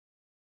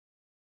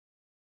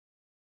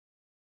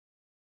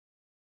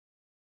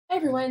Hi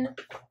everyone,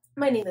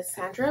 my name is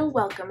Sandra.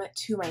 Welcome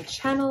to my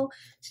channel.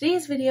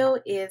 Today's video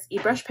is a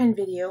brush pen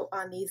video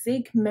on the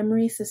Zig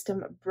Memory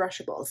System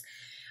Brushables.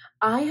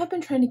 I have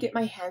been trying to get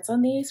my hands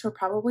on these for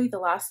probably the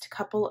last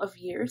couple of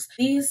years.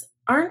 These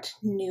aren't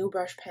new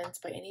brush pens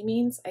by any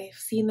means. I've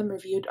seen them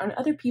reviewed on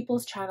other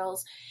people's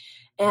channels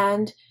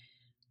and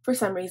for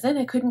some reason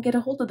I couldn't get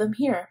a hold of them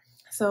here.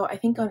 So I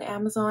think on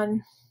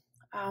Amazon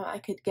I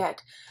could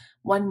get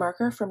one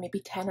marker for maybe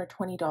 $10 or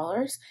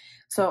 $20.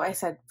 So I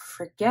said,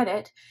 forget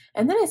it.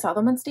 And then I saw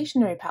them on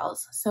Stationery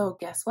Pals. So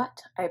guess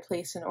what? I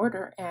placed an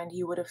order and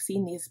you would have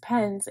seen these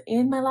pens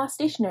in my last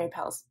Stationery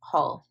Pals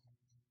haul.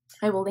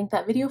 I will link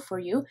that video for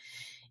you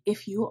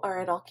if you are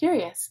at all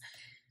curious.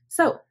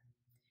 So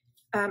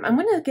I'm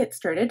going to get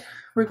started.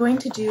 We're going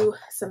to do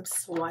some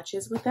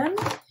swatches with them.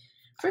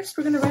 First,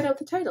 we're going to write out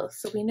the title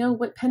so we know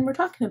what pen we're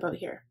talking about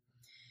here.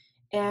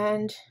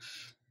 And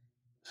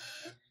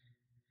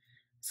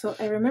so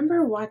I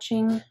remember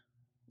watching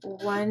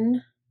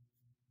one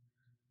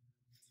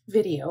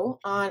video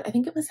on, I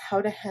think it was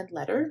how to hand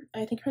letter.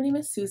 I think her name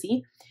is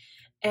Susie.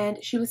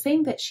 And she was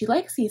saying that she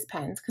likes these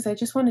pens because I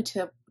just wanted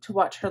to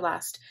watch her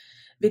last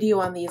video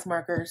on these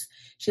markers.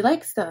 She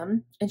likes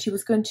them and she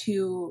was going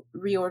to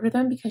reorder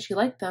them because she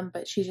liked them,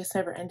 but she just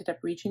never ended up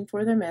reaching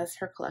for them as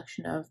her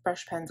collection of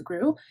brush pens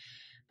grew.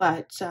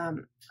 But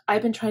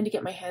I've been trying to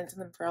get my hands on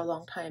them for a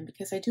long time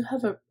because I do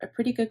have a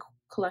pretty good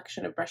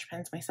collection of brush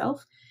pens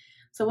myself.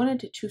 So I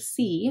wanted to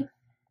see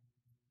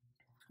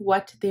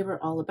what they were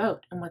all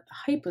about and what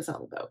the hype was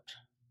all about.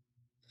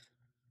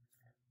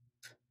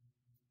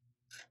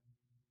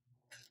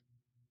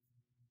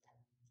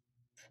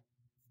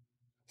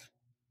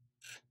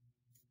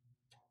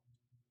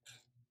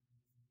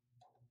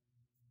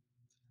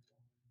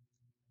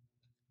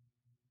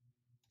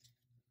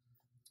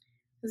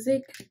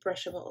 Zig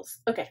Brushables.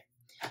 Okay,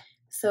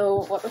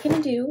 so what we're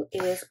going to do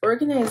is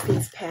organize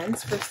these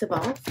pens, first of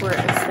all, for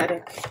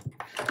aesthetic.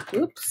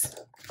 Oops.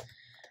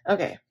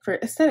 Okay, for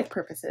aesthetic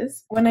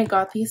purposes. When I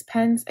got these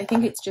pens, I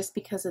think it's just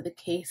because of the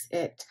case,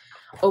 it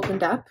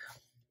opened up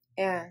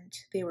and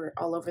they were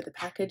all over the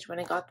package when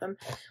I got them,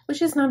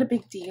 which is not a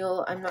big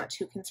deal. I'm not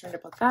too concerned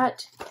about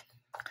that.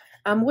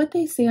 What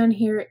they say on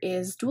here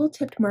is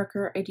dual-tipped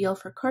marker, ideal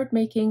for card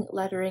making,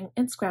 lettering,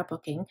 and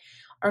scrapbooking.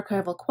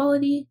 Archival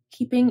quality,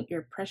 keeping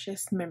your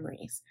precious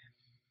memories.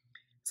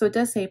 So it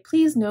does say,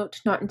 please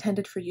note, not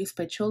intended for use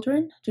by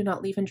children. Do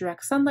not leave in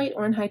direct sunlight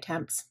or in high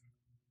temps.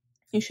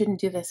 You shouldn't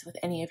do this with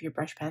any of your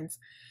brush pens.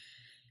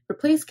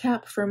 Replace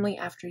cap firmly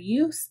after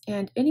use,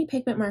 and any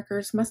pigment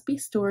markers must be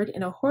stored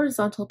in a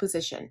horizontal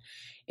position.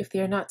 If they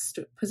are not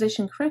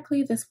positioned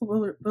correctly, this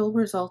will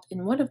result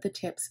in one of the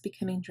tips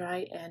becoming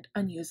dry and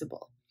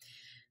unusable.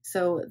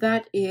 So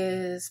that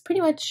is pretty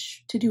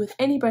much to do with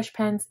any brush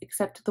pens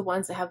except the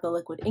ones that have the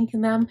liquid ink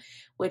in them,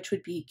 which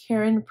would be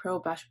Caron Pro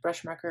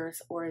brush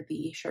markers or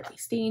the Sharpie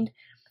Stained.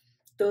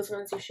 Those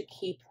ones you should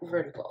keep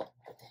vertical.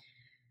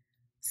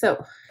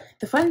 So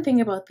the fun thing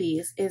about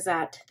these is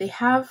that they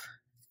have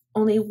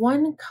only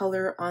one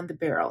color on the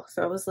barrel.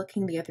 So I was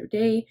looking the other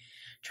day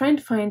trying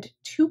to find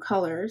two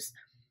colors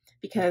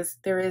because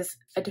there is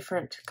a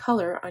different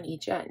color on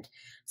each end.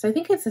 So I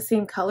think it's the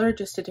same color,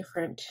 just a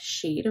different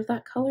shade of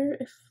that color,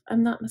 if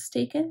I'm not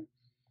mistaken.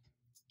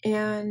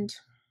 And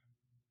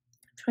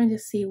I'm trying to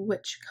see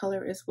which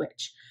color is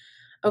which.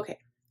 Okay,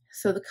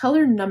 so the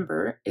color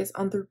number is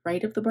on the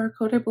right of the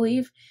barcode, I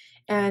believe,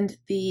 and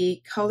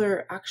the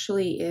color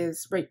actually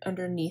is right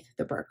underneath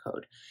the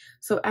barcode.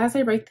 So as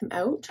I write them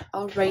out,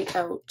 I'll write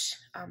out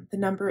the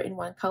number in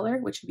one color,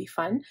 which would be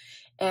fun,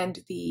 and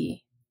the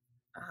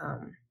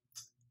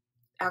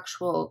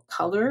actual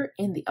color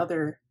in the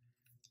other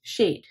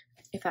shade,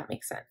 if that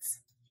makes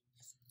sense.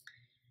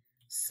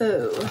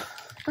 So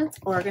let's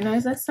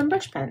organize us some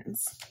brush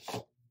pens.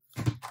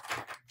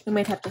 We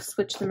might have to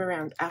switch them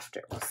around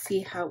after. We'll see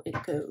how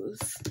it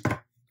goes.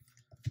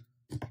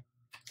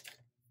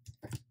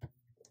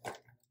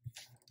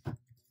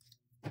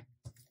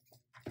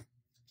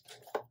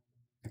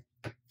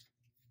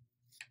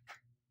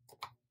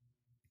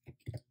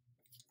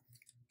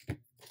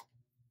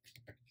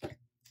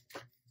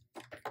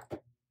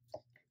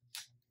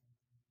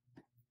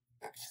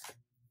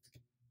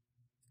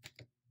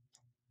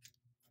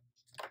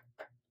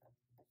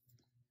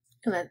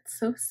 And that's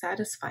so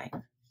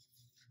satisfying.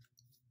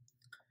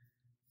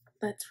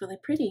 That's really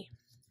pretty.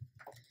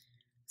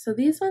 So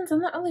these ones,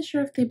 I'm not really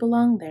sure if they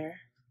belong there.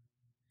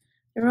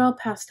 They're all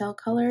pastel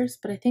colors,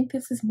 but I think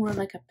this is more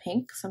like a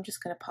pink, so I'm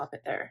just going to pop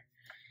it there.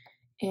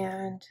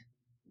 And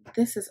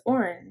this is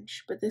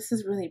orange, but this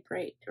is really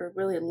bright or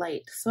really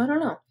light, so I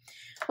don't know.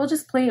 We'll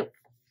just play it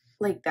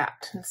like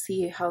that and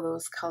see how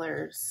those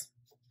colors,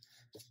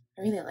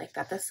 I really like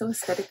that. That's so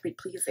aesthetically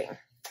pleasing.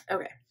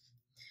 Okay.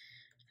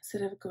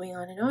 Instead of going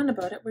on and on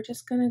about it, we're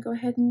just going to go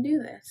ahead and do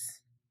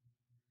this.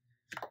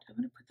 Do I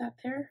want to put that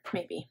there?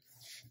 Maybe.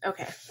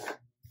 Okay.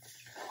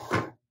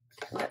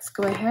 Let's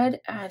go ahead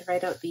and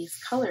write out these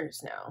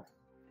colors now.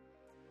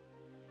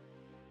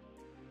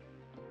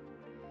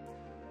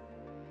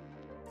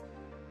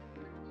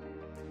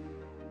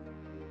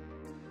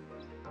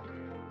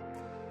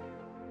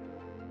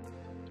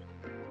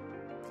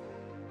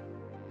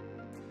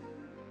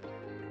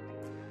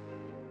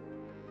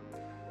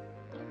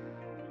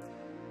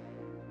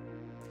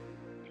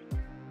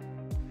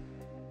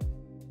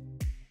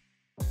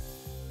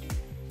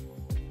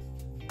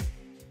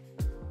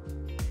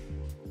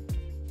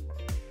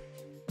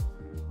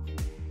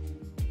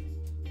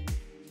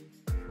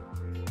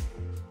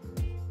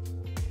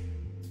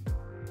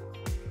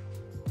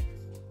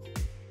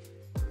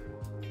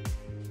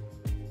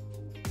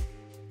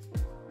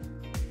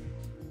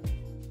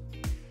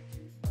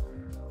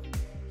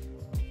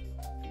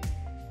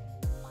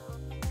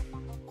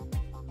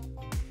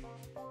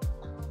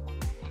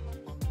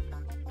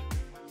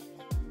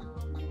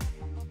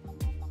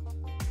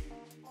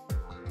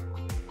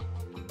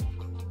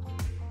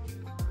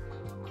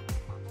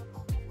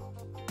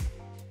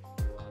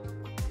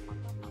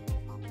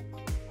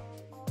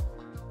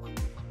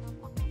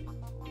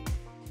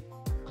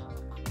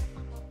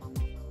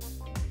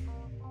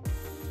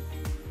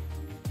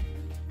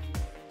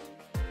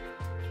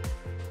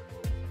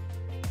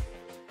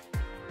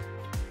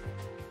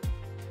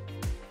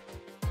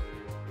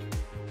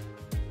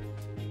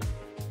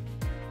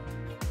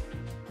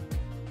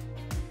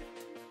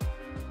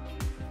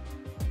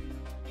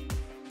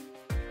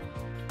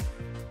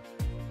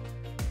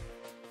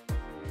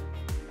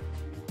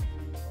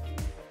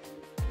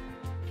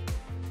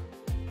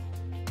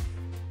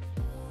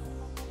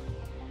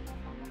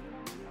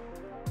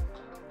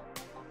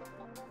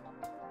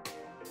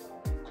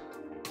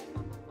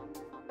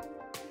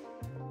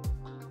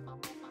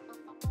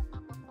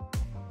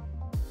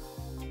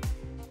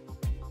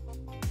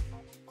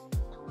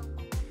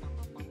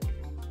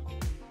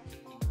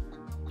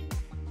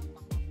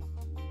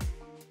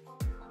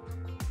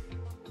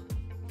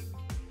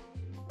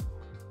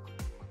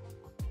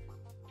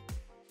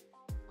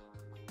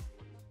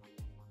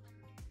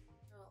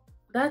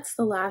 that's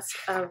the last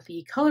of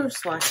the color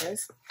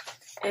swatches.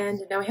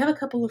 And now I have a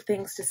couple of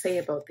things to say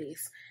about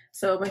these.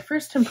 So my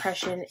first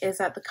impression is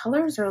that the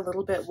colors are a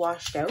little bit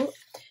washed out,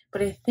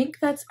 but I think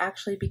that's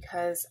actually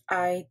because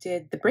I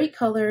did the bright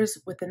colors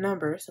with the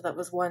number, so that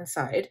was one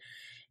side,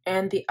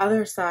 and the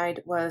other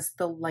side was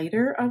the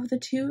lighter of the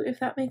two,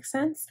 if that makes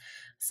sense.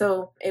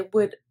 So it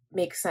would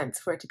make sense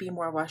for it to be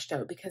more washed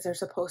out because they're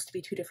supposed to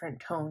be two different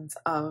tones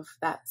of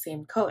that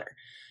same color.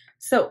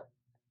 So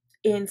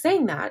in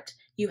saying that,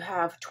 you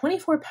have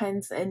 24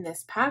 pens in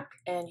this pack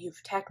and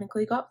you've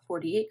technically got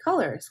 48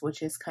 colors,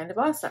 which is kind of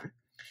awesome.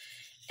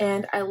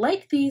 And I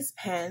like these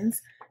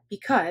pens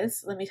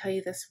because, let me tell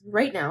you this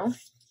right now,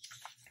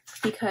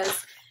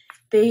 because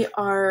they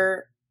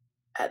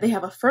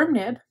have a firm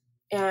nib,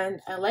 and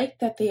I like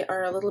that they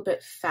are a little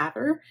bit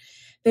fatter.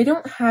 They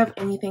don't have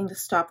anything to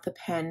stop the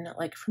pen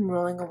like from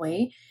rolling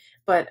away,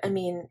 but I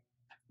mean,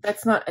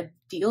 that's not a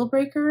deal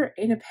breaker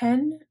in a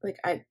pen. Like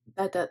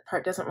that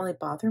part doesn't really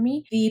bother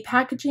me. The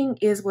packaging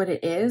is what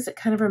it is. It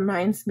kind of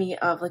reminds me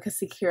of like a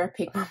Sakura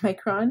Pigma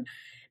Micron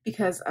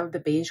because of the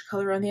beige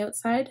color on the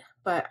outside,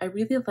 but I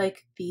really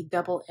like the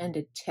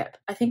double-ended tip.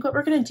 I think what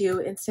we're going to do,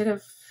 instead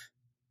of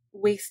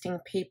wasting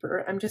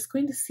paper, I'm just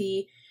going to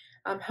see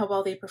how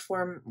well they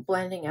perform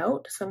blending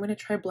out. So I'm going to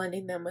try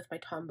blending them with my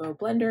Tombow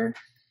blender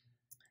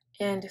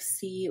and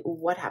see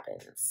what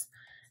happens.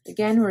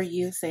 Again, we're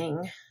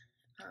using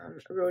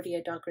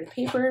Rhodia dog grid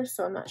paper,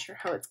 so I'm not sure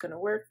how it's going to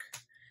work.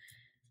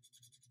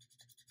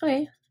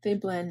 Okay, they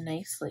blend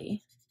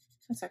nicely.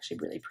 That's actually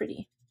really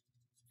pretty.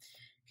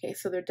 Okay,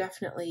 so they're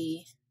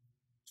definitely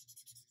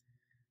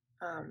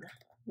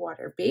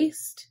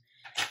water-based.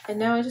 And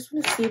now I just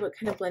want to see what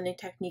kind of blending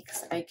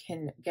techniques I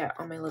can get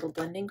on my little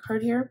blending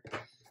card here.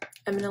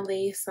 I'm going to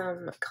lay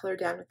some color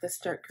down with this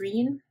dark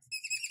green.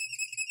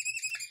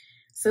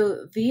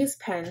 So these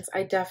pens,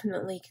 I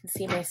definitely can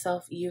see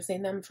myself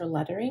using them for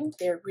lettering.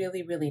 They're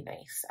really, really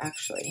nice,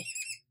 actually.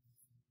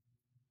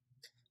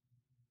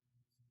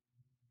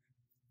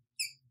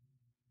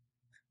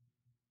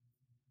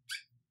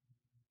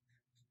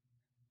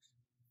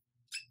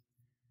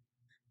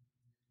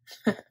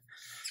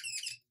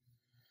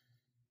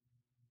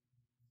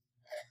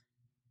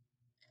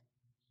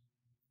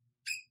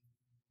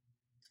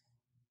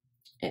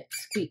 It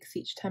squeaks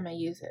each time I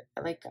use it.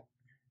 I like that.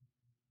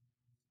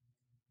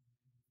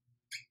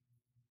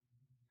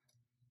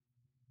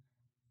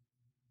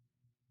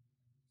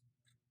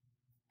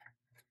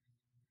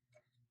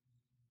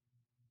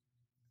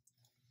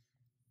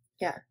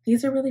 Yeah,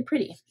 these are really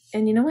pretty.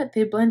 And you know what?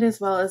 They blend as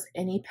well as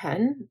any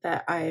pen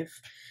that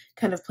I've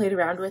kind of played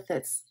around with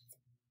that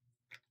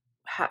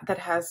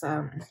has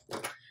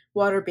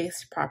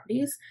water-based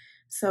properties.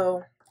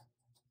 So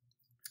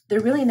they're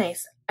really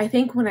nice. I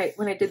think when I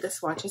did the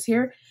swatches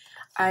here,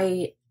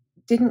 I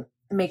didn't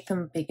make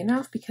them big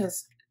enough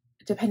because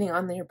depending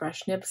on your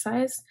brush nib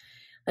size,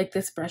 like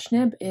this brush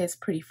nib is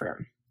pretty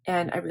firm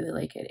and I really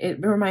like it.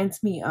 It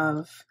reminds me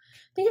of,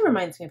 I think it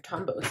reminds me of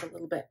Tombows a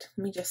little bit.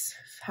 Let me just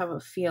have a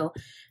feel.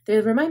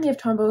 They remind me of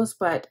Tombows,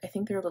 but I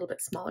think they're a little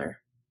bit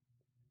smaller.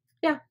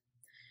 Yeah,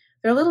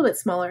 they're a little bit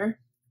smaller.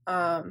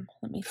 Let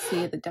me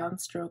see the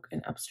downstroke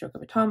and upstroke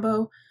of a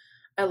Tombow.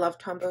 I love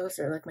Tombows.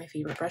 They're like my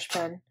favorite brush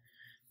pen.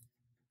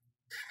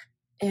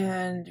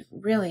 And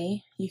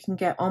really, you can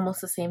get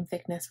almost the same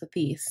thickness with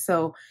these.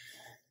 So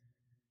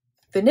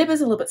the nib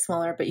is a little bit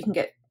smaller, but you can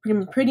get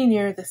pretty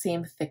near the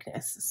same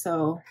thickness.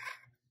 So,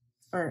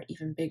 or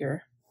even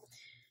bigger.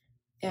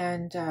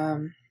 And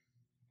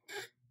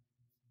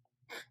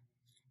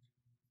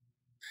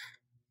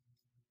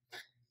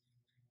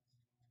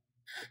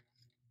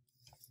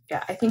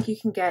yeah, I think you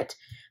can get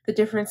the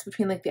difference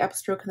between like the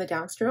upstroke and the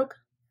downstroke.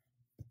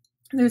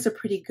 There's a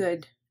pretty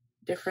good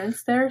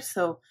difference there.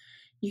 So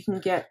you can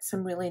get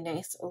some really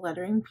nice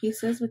lettering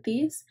pieces with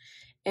these.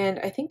 And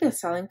I think the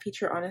selling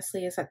feature,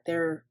 honestly, is that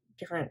they're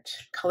different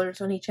colors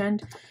on each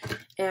end,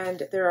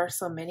 and there are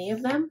so many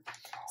of them.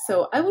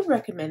 So I would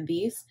recommend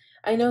these.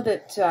 I know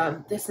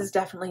that this is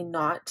definitely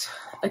not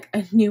like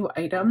a new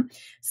item.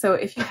 So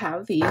if you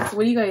have these,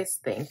 what do you guys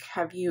think?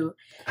 Do you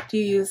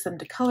use them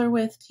to color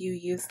with? Do you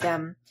use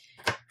them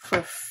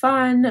for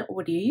fun?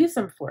 What do you use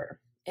them for?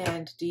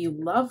 And do you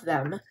love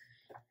them?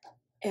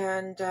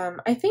 And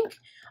I think,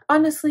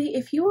 honestly,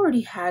 if you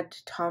already had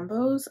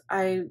Tombows,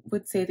 I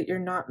would say that you're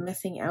not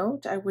missing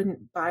out. I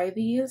wouldn't buy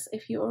these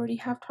if you already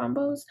have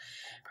Tombows.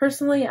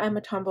 Personally, I'm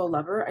a Tombow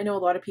lover. I know a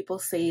lot of people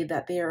say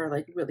that they are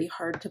like really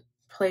hard to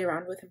play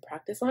around with and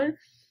practice on.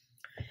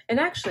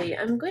 And actually,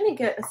 I'm going to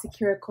get a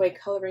Sakura Koi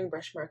coloring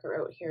brush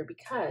marker out here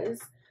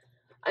because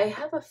I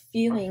have a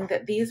feeling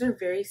that these are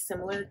very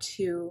similar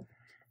to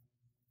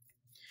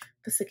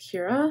the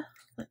Sakura.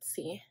 Let's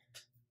see.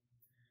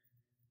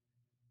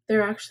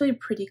 They're actually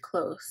pretty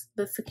close.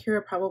 The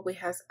Sakura probably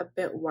has a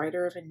bit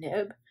wider of a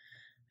nib.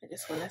 I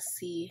just want to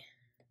see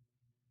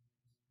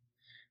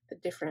the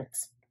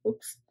difference.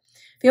 Oops.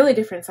 The only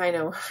difference I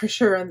know for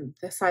sure on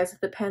the size of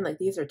the pen, like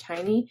these are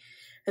tiny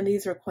and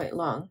these are quite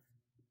long.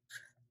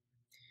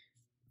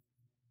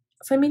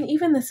 So I mean,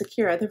 even the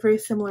Sakura, they're very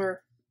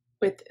similar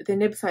with the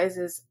nib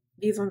sizes.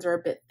 these ones are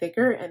a bit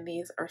thicker and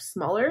these are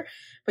smaller,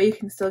 but you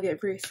can still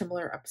get very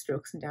similar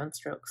upstrokes and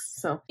downstrokes.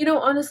 So, you know,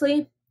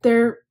 honestly,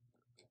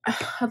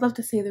 I'd love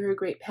to say they're a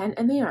great pen,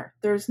 and they are.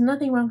 There's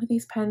nothing wrong with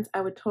these pens. I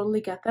would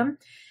totally get them.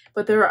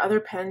 But there are other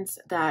pens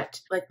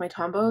that, like my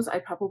Tombos,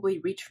 I'd probably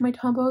reach for my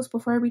Tombos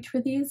before I reach for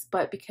these.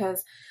 But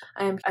because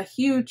I am a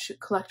huge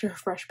collector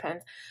of brush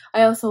pens,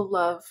 I also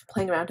love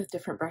playing around with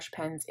different brush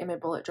pens in my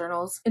bullet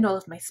journals, in all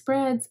of my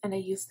spreads, and I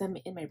use them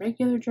in my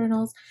regular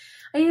journals.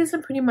 I use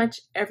them pretty much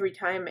every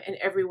time and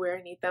everywhere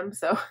I need them.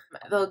 So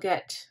they'll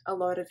get a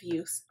lot of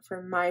use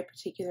for my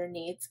particular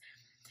needs.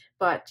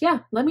 But yeah,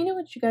 let me know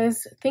what you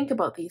guys think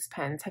about these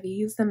pens. Have you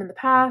used them in the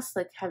past?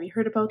 Like, have you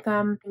heard about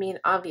them? I mean,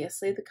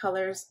 obviously the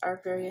colors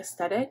are very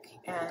aesthetic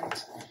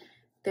and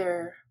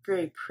they're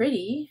very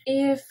pretty.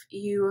 If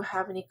you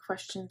have any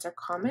questions or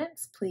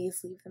comments,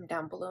 please leave them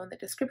down below in the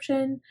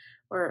description,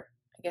 or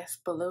I guess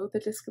below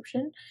the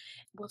description.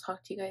 We'll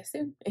talk to you guys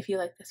soon. If you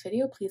like this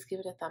video, please give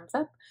it a thumbs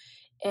up.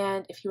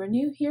 And if you are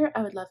new here,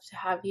 I would love to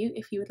have you.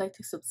 If you would like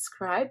to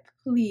subscribe,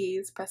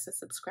 please press the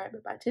subscribe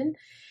button.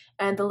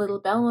 And the little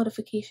bell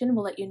notification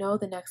will let you know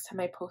the next time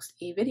I post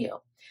a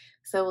video.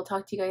 So we'll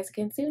talk to you guys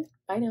again soon.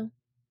 Bye now.